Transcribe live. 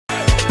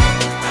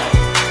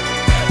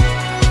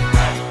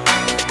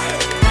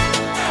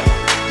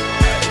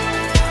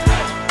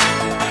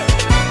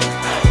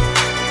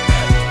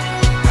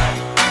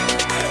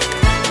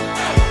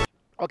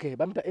Okay,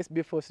 bamita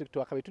SB4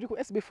 selekta akabe tuli ku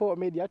SB4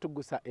 media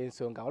tugusa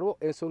ensonga waliwo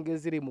ensonga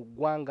eziri mu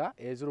ggwanga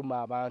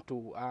eziruma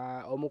abantu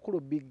omukulu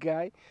big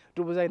guy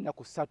tubuza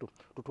ennaku 3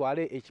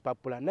 tutwale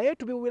ekipapula naye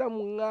tubiwira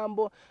mu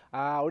ngambo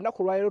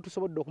olunaku lwaliro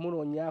tusobodde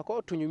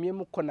okumunoonyako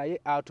tunyumyemuko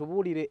naye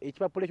atubuulire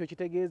ekipapula ekyo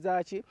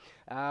kitegeeza ki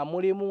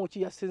mulimu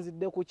ki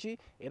yasinzidde ku ki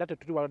era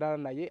tetuli walana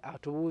naye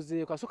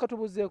atubuuzeeko asooka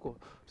tubuuzeeko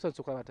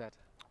tusansuka bataata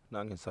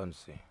nange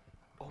nsanuse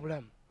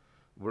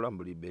obulamu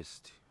buli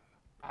best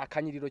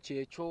akanyiriro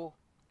kyekyo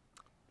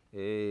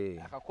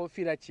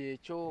akakofiira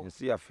kyekyo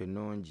ensi yaffe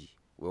ennungi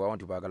weewawo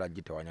nti baagala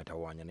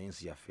gitawanyatawanya naye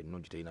ensi yaffe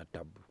ennungi terina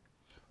ttabu.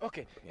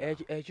 Okay,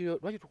 ekyo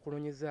lwaki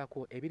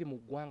tukunoonyezaako ebiri mu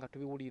ggwanga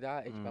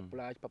tubiwulira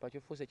ekipapula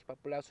kifuuse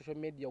ekipapula social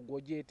media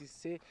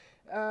gw'ogyetisse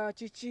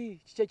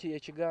kiki ekyo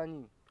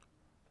ekigaanyi?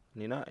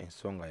 Nina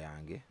ensonga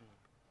yange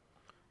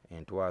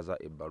entwaza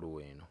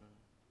ebbaluwa eno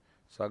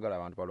saagala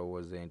abantu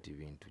balowooze nti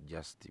bintu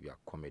just bya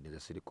comedy nze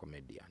siri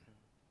comedian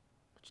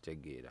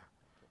okitegeera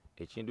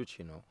ekintu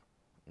kino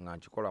nga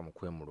nkikola mu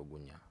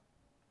kwemulugunya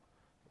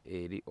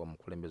eri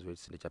omukulembeze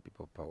w'ekisinde kya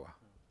people power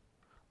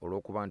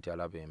olw'okuba nti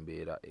alaba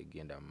embeera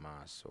egenda mu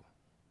maaso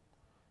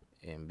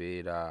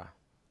embeera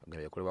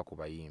nga ekolebwa ku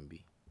bayimbi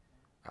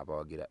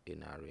abawagira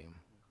NRM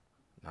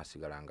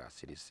n'asigala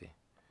ng'asirise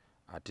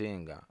ate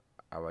nga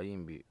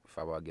abayimbi fe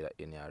abawagira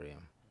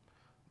NRM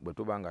bwe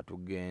tuba nga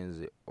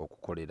tugenze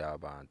okukolera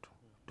abantu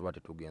tuba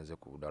tetugenze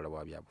ku budala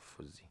bwa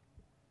byabufuzi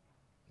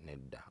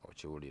nedda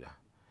okiwulira.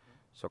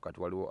 So kati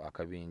waliwo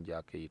akabinja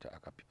akeyita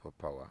aka people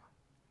power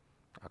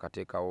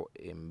akateekawo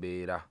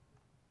embeera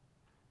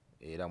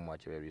era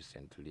mwakibwe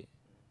recently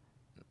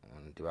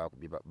nti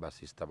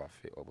basista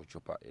baffe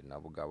obucupa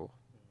enabugabo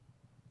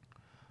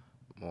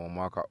mu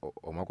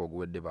omwaka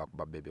oguwedde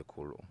bakuba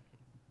bebekulu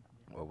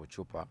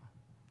obucupa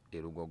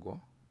erugogo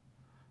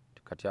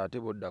kati ate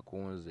bodda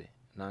kunze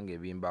nange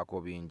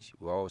ebimbako bingi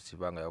wawo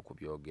sibangayo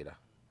kubyogera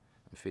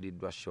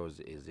nfiiriddwa shows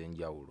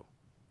ez'enjawulo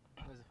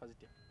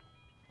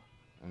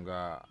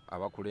nga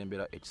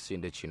abakulembera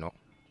ekisinde kino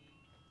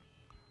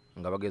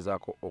nga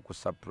bagezaako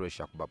okussa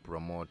pressure ku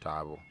bapromota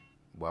abo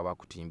bw'aba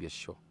kutimbye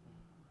show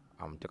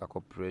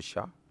amuteekako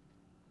pressure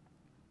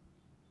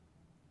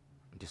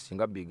nti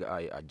singa big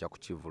eye ajja ku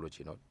kivulo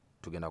kino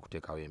tugenda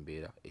kuteekawo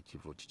embeera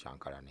ekivulo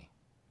kikyankalane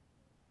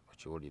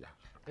okiwulira.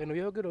 Eno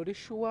byogera oli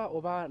sure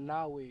oba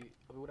naawe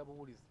obiwula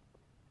buwulizi?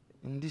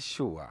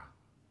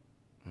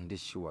 Ndi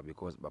sure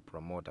because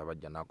bapromota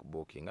bajja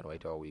nakubuukinga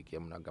nibayitawo wiiki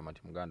emu nagamba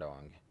nti muganda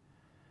wange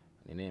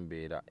nina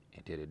embeera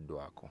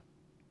eteereddwako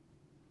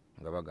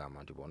nga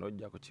bagamba nti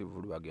bw'onojja ku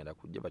kivulu bagenda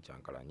kujja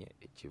bakyankalanye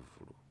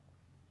ekivulu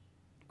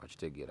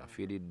okitegeera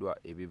nfiiriddwa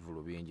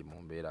ebivulu bingi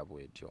mu mbeera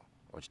bwetyo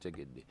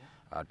okitegedde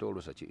ate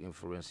oluusi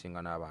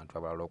ki-influencinga n'abantu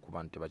abalala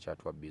okuba nti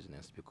tebakyatuwa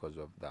business because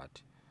of that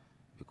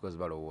because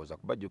balowooza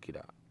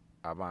kubajjukira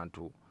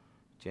abantu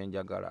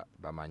kyenjagala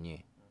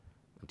bamanye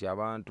nti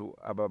abantu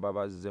ababa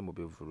bazze mu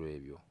bivulu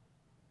ebyo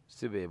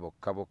si be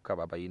bokka bokka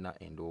babalina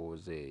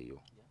endowooza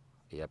eyo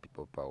eya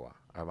people power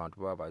abantu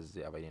baba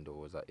bazze abalina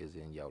endowooza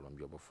ez'enjawulo mu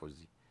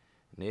byobufuzi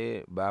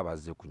naye baba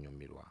bazze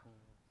kunyumirwa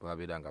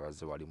babeera nga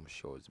bazze wali mu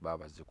shows baba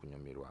bazze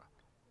kunyumirwa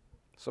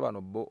so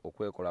bano bo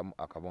okwekolamu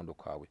akabondo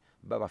kaabwe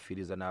baba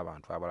bafiiriza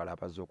n'abantu abalala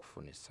abazze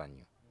okufuna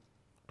essanyu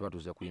tuba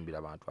tuzze kuyimbira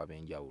abantu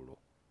ab'enjawulo.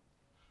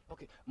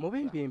 Okay, mu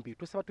bimpimpi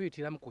tusaba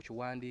tuyitiramu ku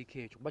kiwandiiko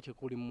ekyo kuba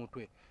kikuli mu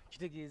mutwe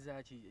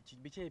kitegeeza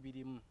biki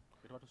ebirimu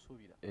bye tuba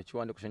tusuubira?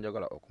 Ekiwandiiko kye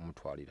njagala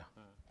okumutwalira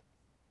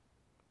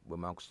bwe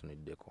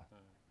mankusuniddeko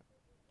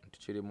nti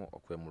kirimu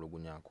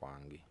okwemulugunya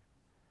kwange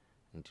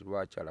nti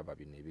lwaki alaba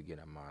bino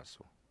ebigenda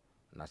maaso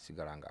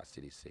nasigala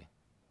ng'asirise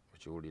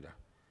okiwulira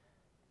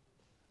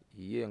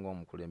ye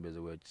ng'omukulembeze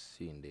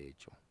w'ekisinde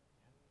ekyo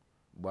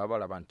bw'aba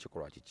alaba nti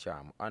kikolwa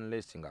kikyamu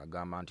unless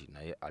ng'agamba nti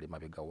naye ali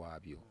mabega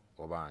waabyo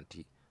oba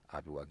nti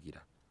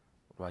abiwagira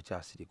lwaki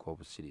asirika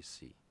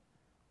obusirisi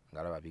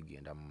ng'alaba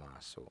bigenda mu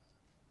maaso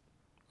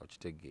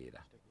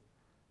okitegeera.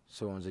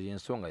 So nze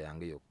y'ensonga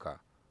yange yokka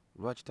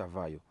lwaki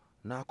tavaayo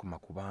n'akoma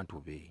ku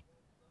bantu be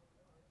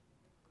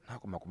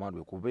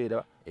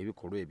kubeera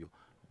ebikolwa ebyo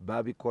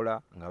babikola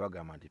nga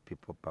bagamba nti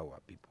people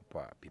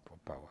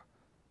power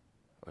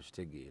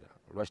okitegeera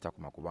lwaki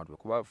takoma ku bantu be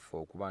kuba ffe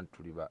okuba nti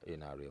tuli ba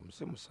NRM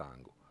si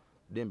musango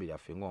dembe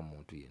lyaffe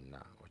ng'omuntu yenna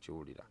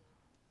okiwulira.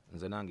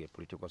 Nze nange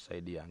political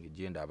side yange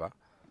gye ndaba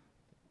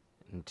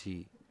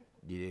nti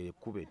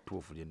lyekuba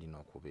ettuufu lye ndina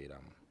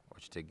okubeeramu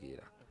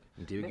okitegeera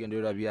nti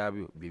ebigendererwa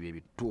byabyo byebyo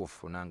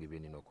ebituufu nange bye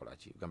ndina okukola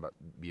ki gamba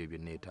byo bye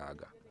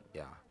neetaaga.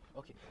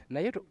 Okay,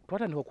 naye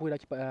twatandika okuwera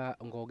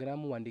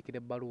ng'ogeramu muwandiikira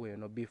ebbaluwa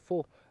eno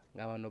before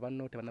nga bano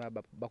banno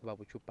tebanaba bakuba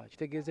bucupa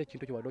kitegeeza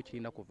ekintu kye wadde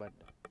okirina kuva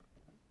dda?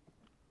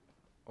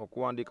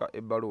 Okuwandiika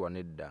ebbaluwa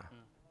nedda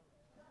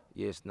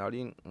yes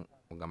nali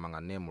ngamba nga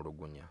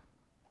neemulugunya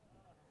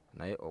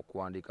naye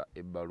okuwandiika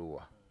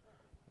ebbaluwa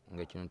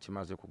ng'ekintu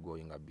kimaze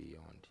kugoyinga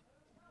beyond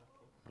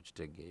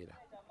okitegeera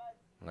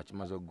nga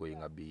kimaze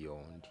okugoyinga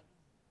beyond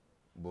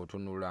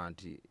bw'otunula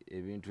nti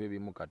ebintu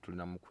ebimu kati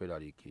tulina mu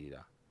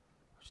kweraliikirira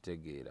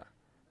okitegeera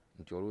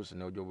nti oluusi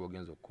n'ojoba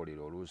ogenza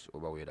okukolera oluusi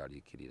oba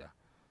weeraliikirira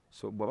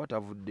so bw'aba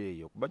tavudde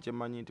eyo kuba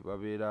kyemmanyi nti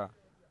babeera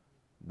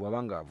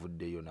bw'abanga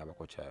avuddeyo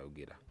n'abako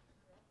kyayogera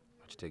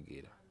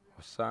okitegeera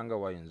osanga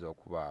wayinza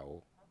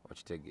okubaawo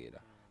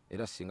okitegeera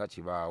era singa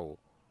kibaawo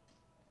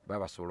baba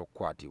basobola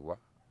okukwatibwa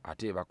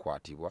ate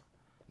bakwatibwa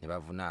ne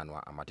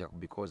bavunaanwa amateeka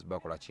because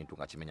bakola kintu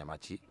nga kimenya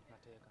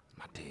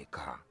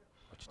mateeka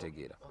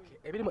okitegeera.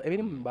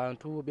 Ebiri mu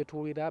bantu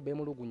betuwulira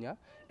bemulugunya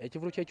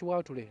ekivulu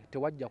ky'ekiwaatule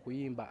tewajja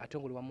kuyimba ate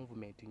ng'oli wa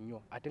movement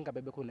nnyo ate nga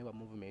bebeko ne ba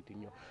movement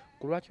nnyo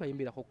ku lwaki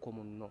bayimbirako ko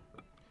munno.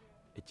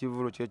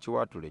 Ekivulu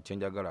ky'ekiwaatule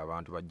kyenjagala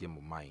abantu bajje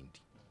mu mind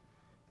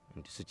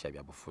nti si kya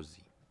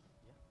byabufuzi.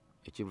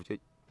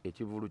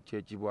 Ekivulu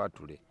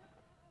ky'ekiwaatule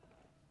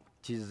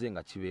kizze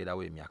nga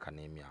kibeerawo emyaka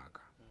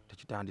n'emyaka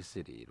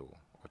tekitandise leero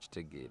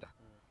okitegeera.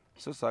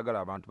 So saagala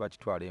abantu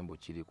bakitwala embu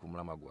kiri ku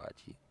mulama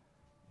gwaki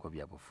gwa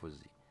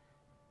byabufuzi.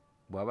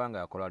 Bw'abanga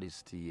yakola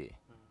lisiti ye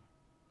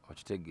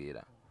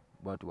okitegeera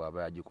bwatu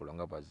bw'aba yagikola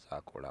nga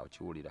bwazaakola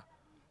okiwulira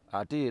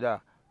ate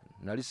era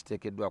nali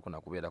siteekeddwako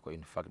nakubeerako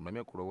in fact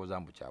muleme kulowooza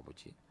mbu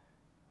kyabuki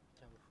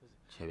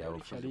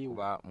kyebyabufuzi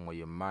kuba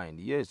mwe mind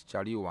yes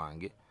kyali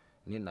wange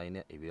ni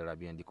nalina ebirala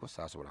byendiko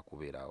saasobola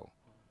kubeerawo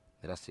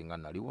era singa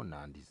naliwo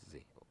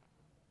nandizze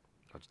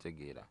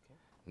okitegeera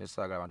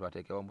nesaagala abantu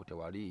bateekewo mbu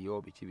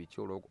tewaliyo biki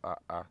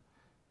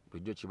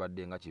bulijjo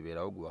kibadde nga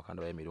kibeerawo gwe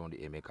wakanda bayo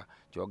emirundi emeka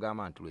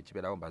kyogamba nti lwe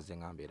kibeerawo mbazze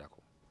nga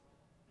mbeerako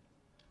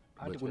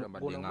anti guno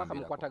mwaka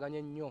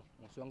mukwataganye nnyo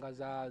mu nsonga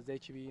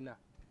z'ekibiina.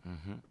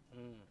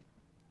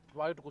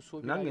 Twali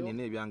tukusuubirayo nange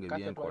nina ebyange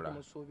byenkola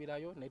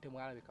tumusuubirayo naye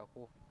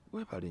temwalabikako.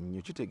 Webale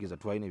nnyo kitegeeza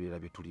twalina ebirala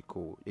bye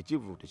tuliko.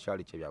 Ekivulu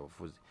tekyali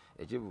kyebyabufuzi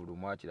ekivulu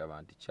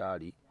mwakiraba nti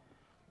kyali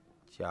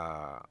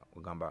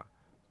kugamba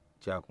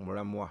kya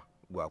mulamwa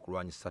gwa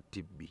kulwanyisa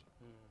tibbi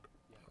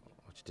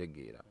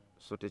okitegeera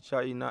so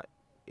tekyalina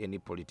any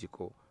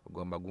political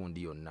gomba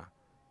gundi yonna.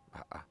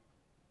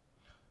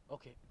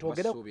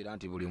 Twogera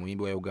nti buli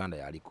muyimbi wa Uganda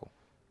yaliko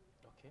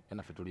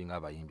naffe tulinga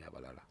abayimbi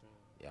abalala.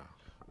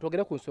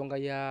 Twogera ku nsonga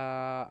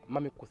ya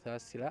Mami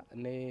Kusaasira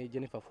ne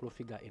Jennifer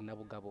Fulofiga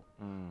Enabugabo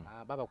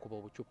babakuba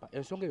obucupa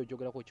ensonga eyo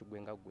gyogerako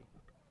ekigwenga gwe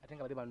ate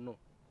nga bali banno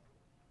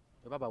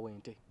baba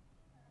wente.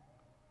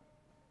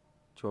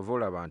 Kyova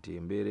olaba nti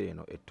embeera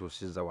eno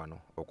etuusiza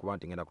wano okuba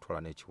nti ngenda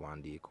kutwala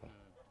n'ekiwandiiko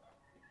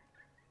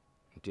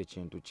nti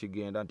ekintu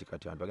kigenda nti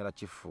kati abantu bagenda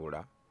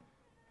kifuula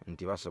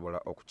nti basobola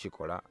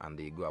okukikola and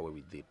they go away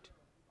with it.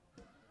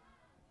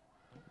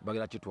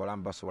 Bagenda kitwala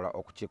basobola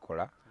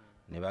okukikola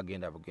ne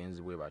bagenda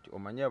bugenzi bwe bati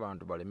omanye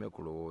abantu baleme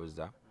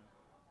kulowooza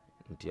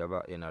nti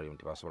aba NRM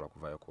nti basobola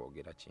kuvaayo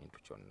kwogera kintu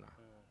kyonna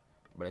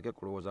baleke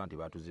kulowooza nti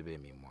batuziba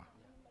emimwa.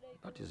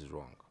 That is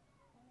wrong.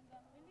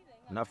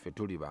 Naffe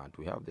tuli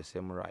bantu we have the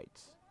same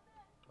rights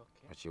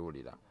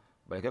okiwulira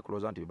baleke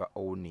kulowooza nti beba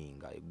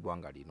owninga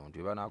eggwanga lino nti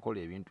bebanakola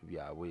ebintu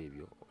byabwe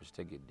ebyo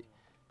okitegedde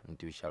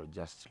nti we shall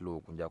just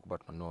look nja kuba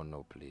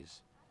no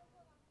please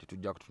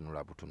tetujja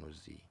kutunula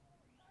butunuzi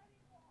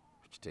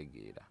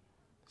okitegeera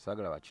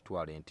saagala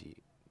bakitwale nti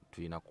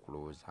tulina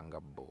kulowooza nga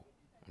bo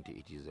nti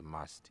it is a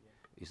must.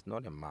 It's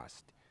not a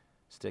must.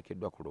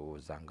 Siteekeddwa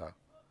kulowooza nga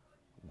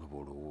gwe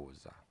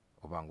bw'olowooza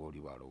oba nga oli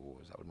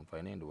bw'alowooza buli muntu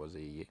alina endowooza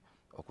ye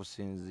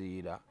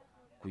okusinziira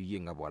ku ye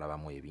nga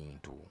bw'alabamu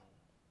ebintu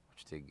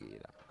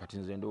okitegeera. Kati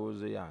nze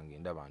endowooza yange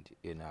ndaba nti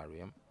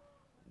NRM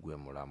gwe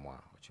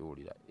mulamwa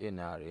okiwulira.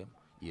 NRM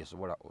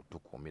yesobola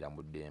otukuumira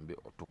mu ddembe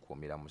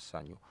otukuumira mu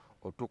ssanyu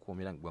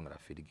otukuumira ng'eggwanga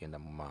laffe ligenda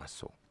mu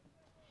maaso.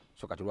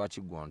 So kati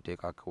lwaki gwe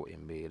onteekako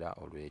embeera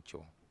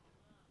olw'ekyo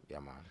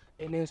yamaani.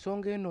 Eno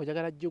ensonga eno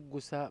oyagala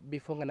jjuggusa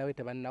bifo nga nawe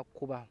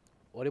tebannakuba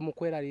oli mu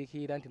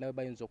kweraliikirira nti nawe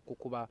bayinza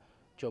okukuba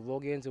kyova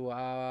ogenze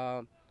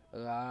wa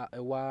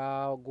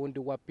gundi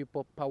wa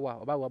people power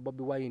oba wa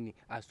Bobi Wine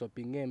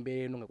asopinga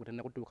embeera eno nga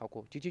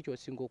kutannakutuukako kiki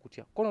ky'osinga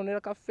okutya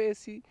kwononera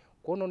kafeesi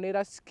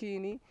kwononera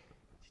sikini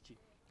kiki?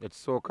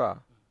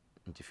 Ekisooka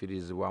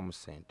nkifiirizibwamu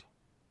ssente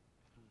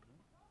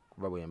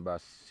kuba bwe mba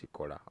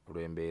sikola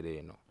olw'embeera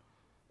eno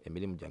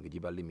emirimu gyange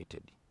giba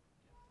limited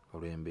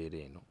olw'embeera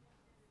eno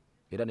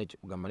era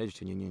nekugamba n'ekyo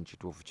kyenyinyi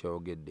nkituufu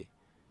kyeyogedde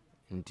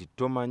nti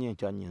tomanyi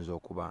enkya nnyinza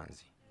okuba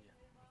nzi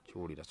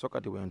kiwulira so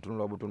kati bwe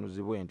ntunula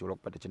obutunuzi bwe nti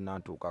olwokuba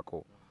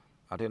tekinnantuukako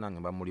ate nange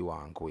mba muli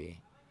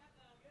wankwe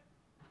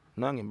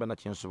nange mba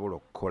nakyensobola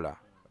okukola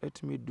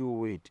let me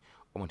do it.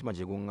 Omutima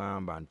gye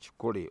guŋŋamba nti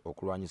kikole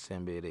okulwanyisa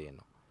embeera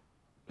eno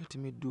let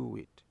me do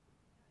it.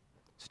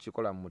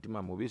 Sikikola mu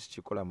mutima mubi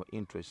sikikola mu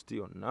interest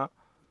yonna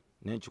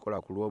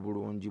nekikola ku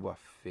lw'obulungi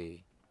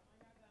bwaffe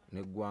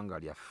n'eggwanga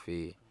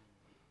lyaffe.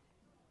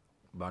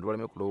 Bantu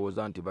baleme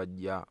kulowooza nti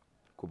bajja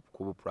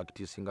ku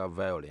practicing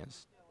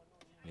violence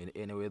in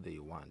any way they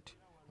want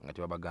nga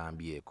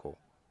tebabagambyeko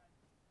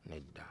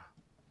nedda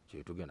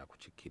kye tugenda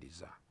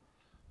kukikkiriza.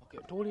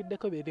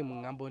 Tuwuliddeko biri mu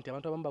ŋŋambo nti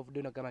abantu abamu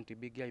bavuddeyo nagamba nti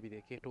BGI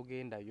bireke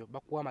togendayo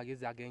bakuwa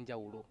amagezi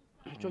ag'enjawulo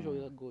kyo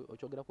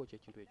okyogerako ki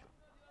ekintu ekyo?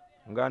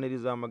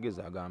 Ngaaniriza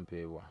amagezi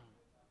agampeebwa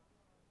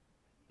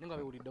ninga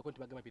bewuliddeko nti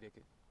bagamba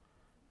bireke.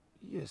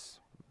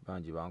 Yes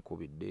bangi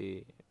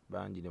bankubidde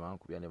bangi ne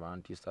bankubya ne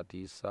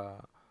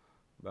bantiisatiisa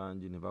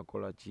bangi ne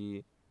bakola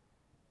ki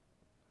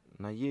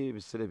naye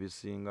ebiseera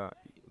bisinga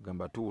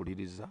gamba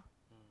tuwuliriza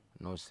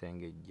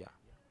n'osengejja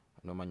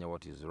nomanya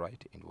what is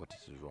right and what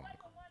is wrong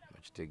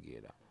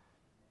okitegeera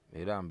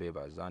era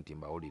mbeebaza nti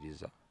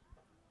mbawuliriza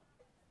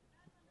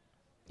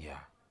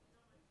yeah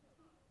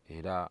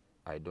era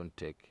I don't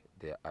take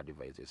their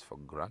advices for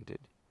granted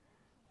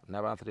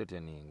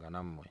n'abanthreateninga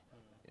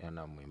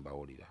nammwe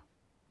mbawulira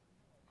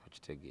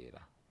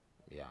okitegeera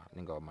yeah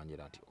ninga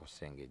bamanyira nti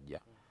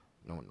osengejja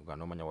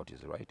nomanya what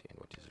is right and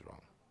what is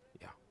wrong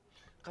yeah.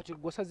 Kati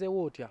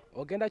gwosazeewo otya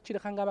ogenda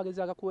kireka nga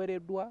amagezi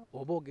agakuweereddwa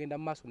oba ogenda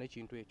mu maaso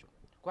n'ekintu ekyo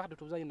kuba kati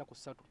tubuza ennaku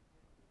 3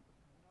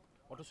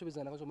 otusuubiza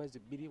ennaku z'omwezi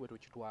 2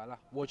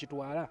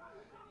 bw'okitwala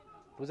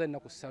tubuza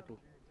ennaku 3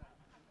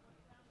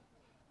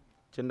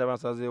 kyendaba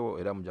nsazeewo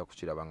era mujja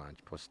kukiraba nga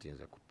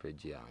nkipositinze ku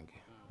page yange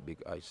Big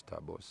Eye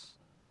Star Boss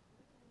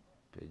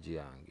page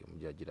yange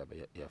mujja giraba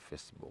ya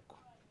Facebook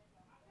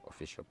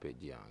official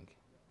page yange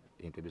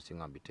ebintu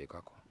ebisinga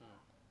mbiteekako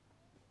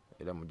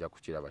era mujja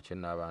kukiraba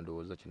kyennaaba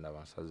ndowooza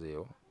kyennaaba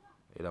nsazeewo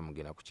era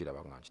mugenda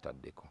kukiraba nga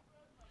nkitaddeko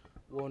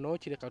wono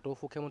kireka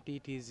tofuuke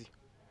mutiitiizi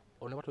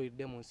onaba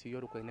tolidde mu nsi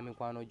y'olukwe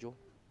n'emikwano gyo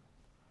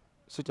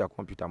si kya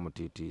kompyuta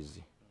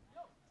mutiitiizi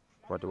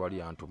kuba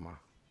tewali antuma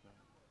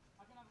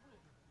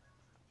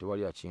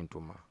tewali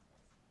akintuma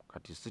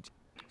kati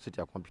si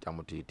kya kompyuta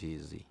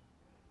mutiitiizi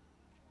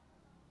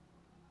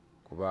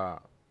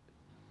kuba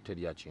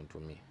teri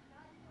akintumye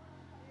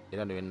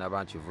era ne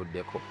naba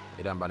nkivuddeko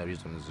era mba ne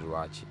reasons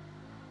lwaki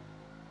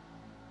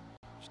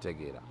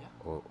kitegeera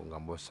nga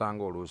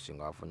mbosanga oluusi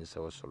nga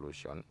wafunyisewo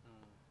solution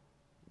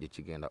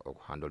gyekigenda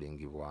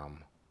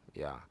okuhandlingibwamu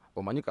yeah.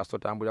 Omanyi kasita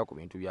otambulira ku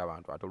bintu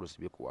by'abantu ate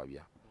oluusi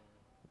bikuwabya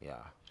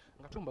yeah.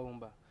 Nga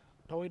tumbawumba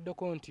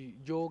taweddeko nti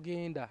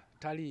gy'ogenda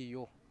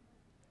taliiyo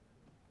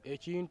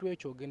ekintu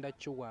ekyo ogenda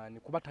kiwaani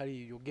kuba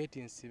taliiyo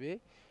geti nsibe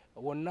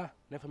wonna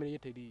ne famire ye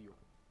teriiyo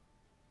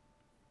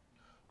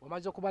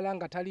wamaze okubala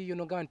nga taliiyo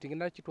nogamba nti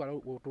ngenda kitwala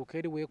otuuka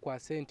eri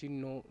weekwase nti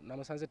nno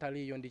namusanze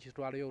taliiyo ndi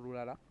kitwalayo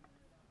olulala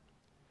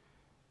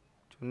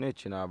kyonna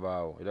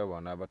ekinaabaawo era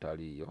bw'anaaba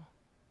taliiyo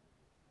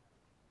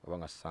oba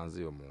nga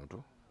sisanzeeyo omuntu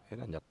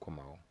era nja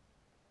kukomawo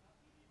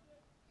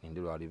nindi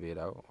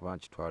lwalibeerawo oba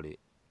nkitwale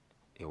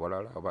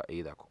ewalala oba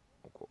either ku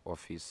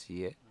ofiisi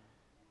ye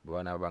bwe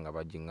banaaba nga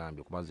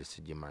bagiŋŋambye kumaze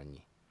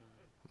sigimanyi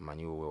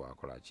manyi wowe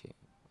wakola ki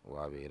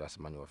wabeera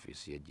simanyi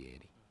ofiisi ye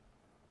gyeri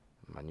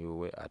manyi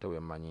wowe ate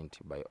wemmanyi nti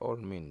by all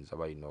means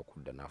aba alina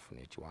okudda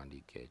n'afuna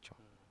ekiwandiiko ekyo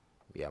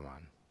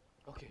yaman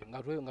okay.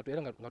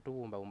 nga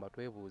tubumbabumba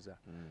twebuuza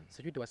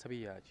security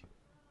wasabye yaki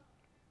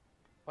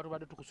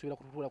batubadde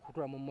tukusuubira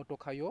kutuula mu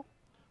mmotoka yo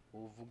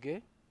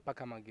ovuge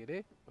paka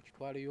magere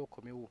okitwaleyo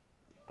okomewo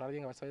tulabye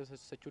nga basabye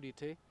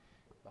security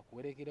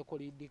bakuwerekereko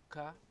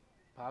lidika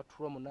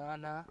patro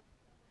 8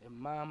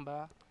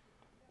 emmamba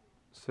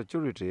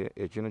security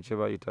ekintu kye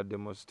bayita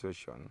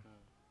demonstration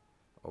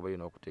oba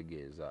yina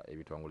okutegeeza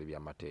ebitongole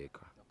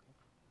by'amateeka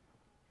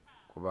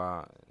kuba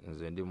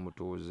nze ndi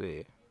mutuuze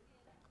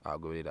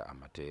agoberera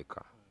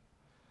amateeka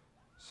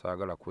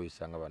saagala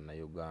kweyisa nga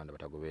bannayuganda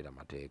batagoberera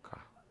amateeka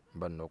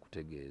mba nina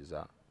okutegeeza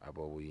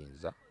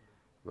ab'obuyinza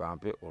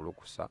bampe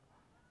olukusa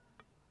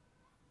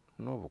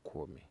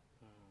n'obukuumi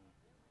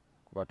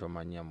kuba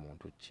tomanya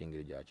muntu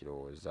kingeri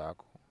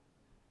gyakirowoozaako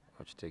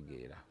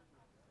okitegeera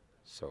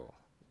so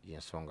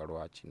yensonga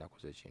lwaki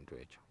nakoze ekintu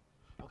ekyo.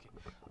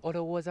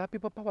 Olowooza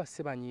people power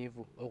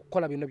sebanyiivu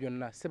okukola bino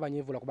byonna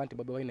sebanyiivu lwakuba nti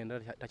Bobi Wine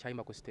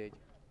takyayima ku stage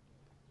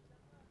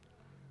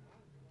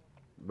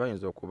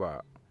bayinza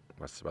okuba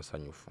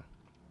basanyufu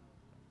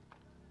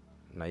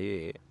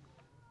naye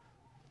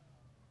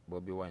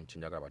Bobi Wine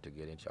kinjagala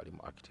bategeere nti ali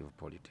mu active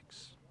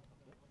politics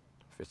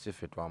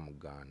ffe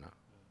twamugaana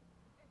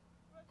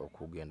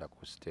okugenda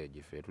ku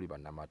stage ffe tuli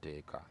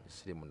bannamateeka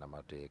siri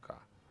munnamateeka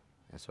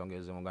ensonga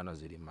ezimugana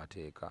ziri mu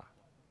mateeka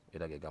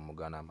era ge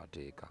gamugaana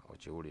amateeka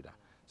okiwulira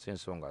si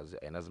ensonga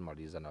ayina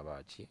zimaliriza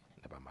nabaaki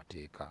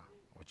nabamateeka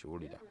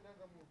okiwulira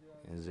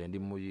nze ndi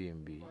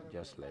muyimbi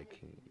just like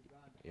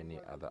any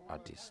other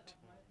artist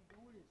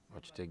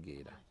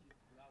okitegeera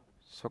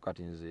so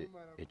kati nze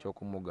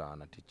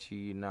ekyokumugaana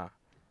tekiina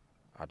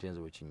ate nze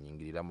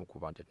wekinyingiriramu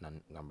kuba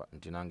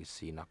nti nange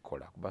siina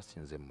kukola kuba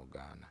sinze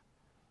mugaana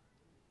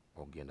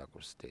ogenda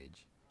ku stage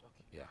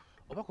yeah.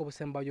 Obako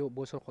obusembayo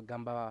bw'osobola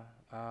okugamba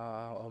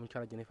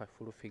omukyala Jennifer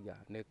full figure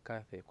ne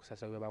Kathy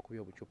kusasa we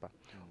bakubye obucupa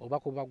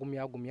obako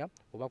bagumyagumya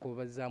obako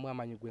bazaamu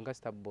amanyi gwe nga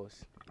Star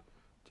Boss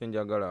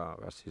kyenjagala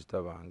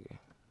basista bange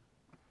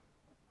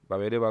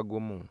babeere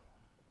bagumu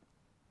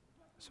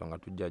so nga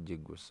tujja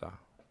jigusa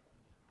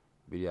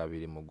biri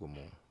abiri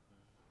mugumu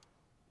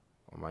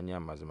omanya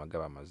amazima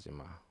gaba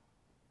mazima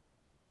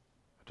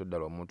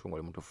atoddala omuntu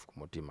ng'oli mutuufu ku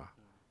mutima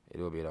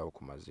era obeerawo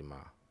ku mazima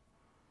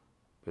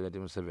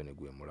President Museveni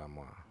gwe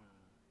mulamwa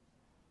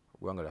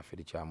gwanga lyaffe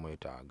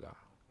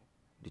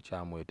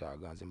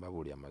likyamwetaaga nze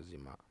mbabuulya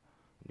amazima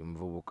ndi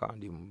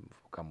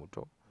muvubuka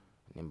muto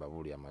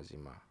nimbabuulya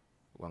amazima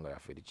gwanga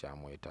lyaffe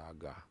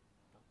likyamwetaaga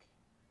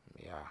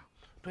yeah.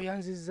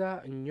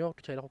 Toyanziza nnyo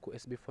tukyalirako ku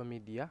SB4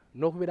 Media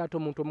n'okubeera ate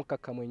omuntu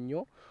omukkakkamu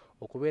ennyo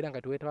okubeera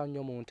nga teweetaba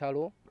nnyo mu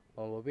ntalo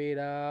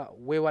obeera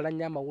weewala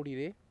nnyo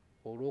amawulire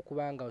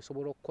olw'okubanga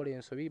osobola okukola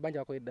ensobi bangi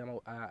bakoledde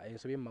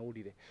ensobi mu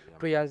mawulire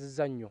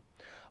tweyanziza nnyo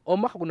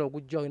omwaka guno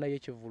ogujja olinayo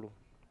ekivulu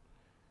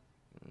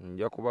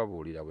nja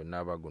kubabuulira bwe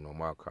naaba guno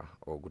omwaka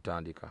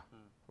ogutandika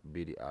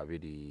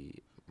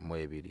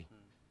 2022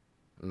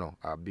 no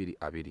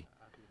 2020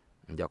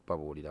 nja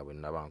kubabuulira bwe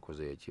naaba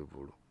nkoze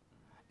ekivulu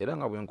era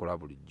nga bwe nkola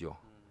bulijjo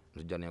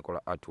nzija nenkola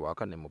artwork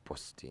ne mu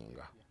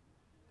postinga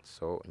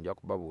so nja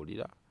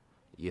kubabuulira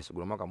yes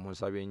guno mwaka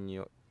munsabye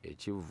nnyo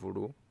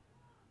ekivulu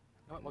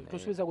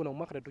tusubiza guno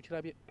omwaka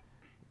tetukirabye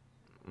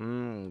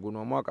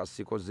guno omwaka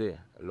sikoze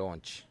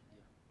launch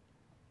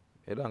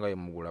era nga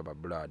yemugula ba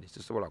blood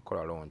sisobola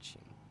kukola launch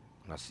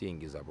nga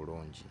siyingiza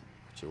bulungi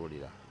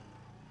kiwulira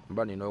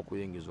mba nina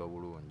okuyingiza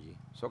obulungi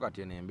so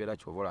kati eno embeera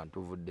kyovola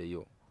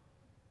ntuvuddeyo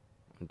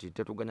nti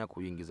tetuganya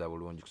kuyingiza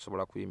bulungi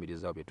kusobola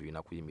kuyimirizaawo bye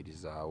tulina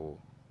kuyimirizaawo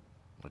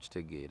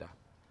okitegeera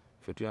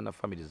ffe tulina na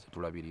families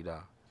zetulabirira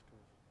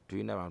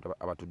tulina abantu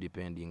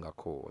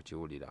abatudipendingako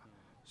okiwulira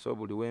so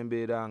buli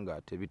wembeera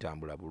nga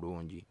tebitambula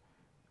bulungi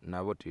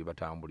nabo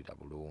tebibatambulira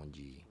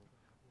bulungi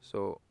so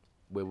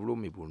bwe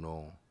bulumi buno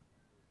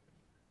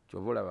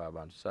kyova olaba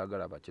abantu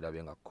saagala bakirabe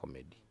nga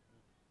comedy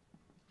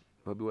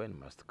Bobi Wine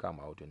must come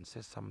out and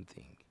say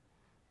something.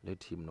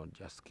 Let him not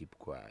just keep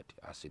quiet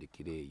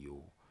asirikire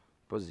eyo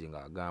pozi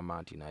nga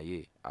agamba nti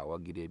naye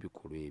awagira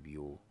ebikolwa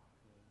ebyo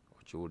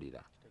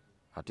okiwulira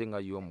ate nga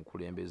ye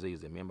omukulembeze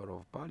is a member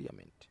of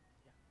parliament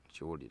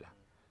okiwulira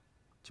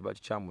kiba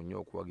kikyamu nnyo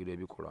okuwagira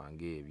ebikolwa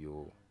ng'ebyo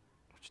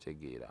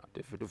okitegeera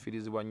ate ffe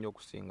tufiirizibwa nnyo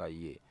okusinga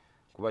ye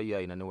kuba ye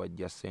alina ne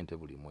wajja ssente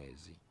buli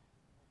mwezi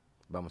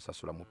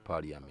bamusasula mu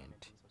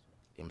parliament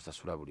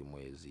emusasula buli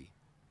mwezi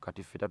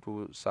kati ffe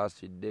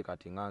tatusaasidde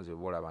kati nganze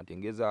bolaba nti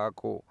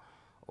ngezaako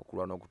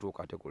okulwa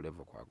n'okutuuka ate ku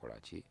level kwakola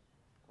ki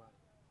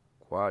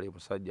kwali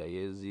musajja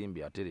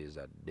yeezimbye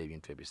atereeza dde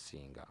ebintu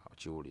ebisinga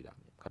okiwulira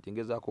kati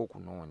ngezaako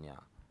okunoonya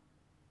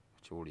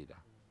okiwulira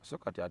so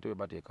kati ate we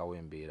bateekawo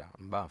embeera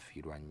mba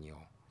nfiirwa nnyo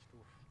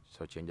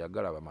so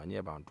kyenjagala bamanye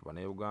abantu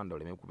bannayuganda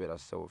oleme kubeera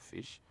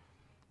selfish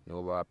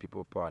niwo ba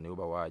people power niwo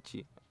bawaaki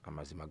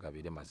amazima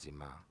gabeere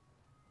mazima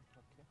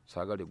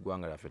saagala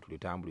eggwanga lyaffe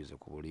tulitambulize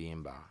ku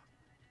bulimba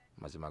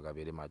mazima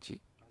gabeere maki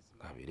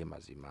gabeere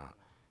mazima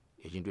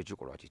ekintu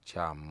ekikolwa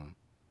kikyamu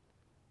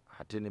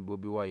ate ne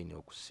Bobi Wine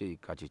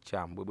okusiika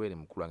kikyamu bwe bwere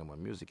mukulu wange mu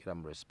music era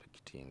mu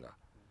respectinga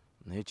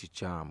naye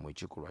kikyamu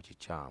ekikolwa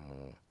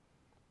kikyamu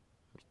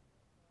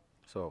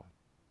so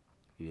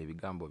bye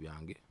bigambo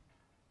byange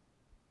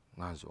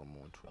nganze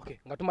omuntu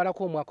nga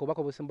tumalako omwaka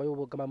obaka obusembayo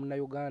obugamba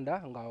munnayuganda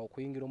nga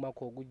okuyingira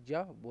omwaka ogujja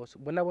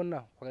bonna bonna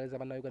kwagaliza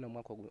bannayuganda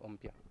omwaka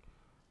omupya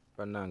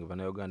bannange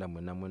bannayuganda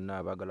mwenna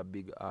abaagala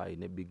big eye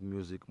ne big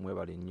music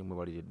mwebale nnyo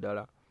mwebalire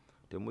ddala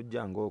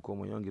temujjangaoko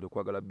mweyongere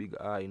okwagala big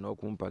eye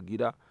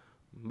n'okumpagira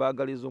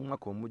mbaagaliza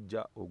omwaka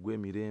omujja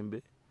ogw'emirembe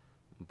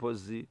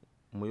mpozi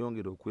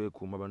mweyongere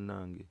okwekuuma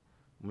bannange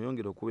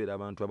mweyongere okubeera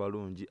abantu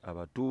abalungi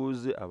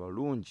abatuuze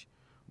abalungi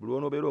buli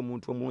onoobeera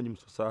omuntu omulungi mu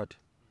society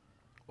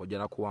ojja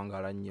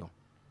nakuwangaala nnyo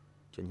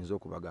kyenyinza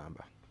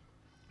okubagamba.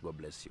 God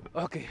bless you.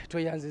 Okay,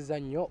 tweyanziza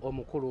nnyo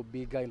omukulu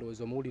Biga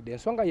ndowooza omuwulidde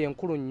ensonga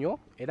yenkulu nnyo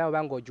era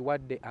obanga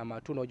ogiwadde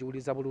amatu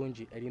n'ogiwuliza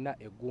bulungi erina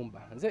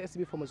eggumba. Nze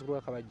SB4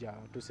 muzukulu Kabajja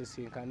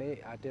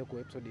tusisinkane ate ku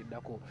episode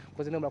eddako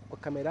koze nemula ku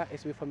kamera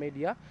SB4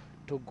 Media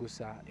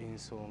tuggusa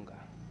ensonga.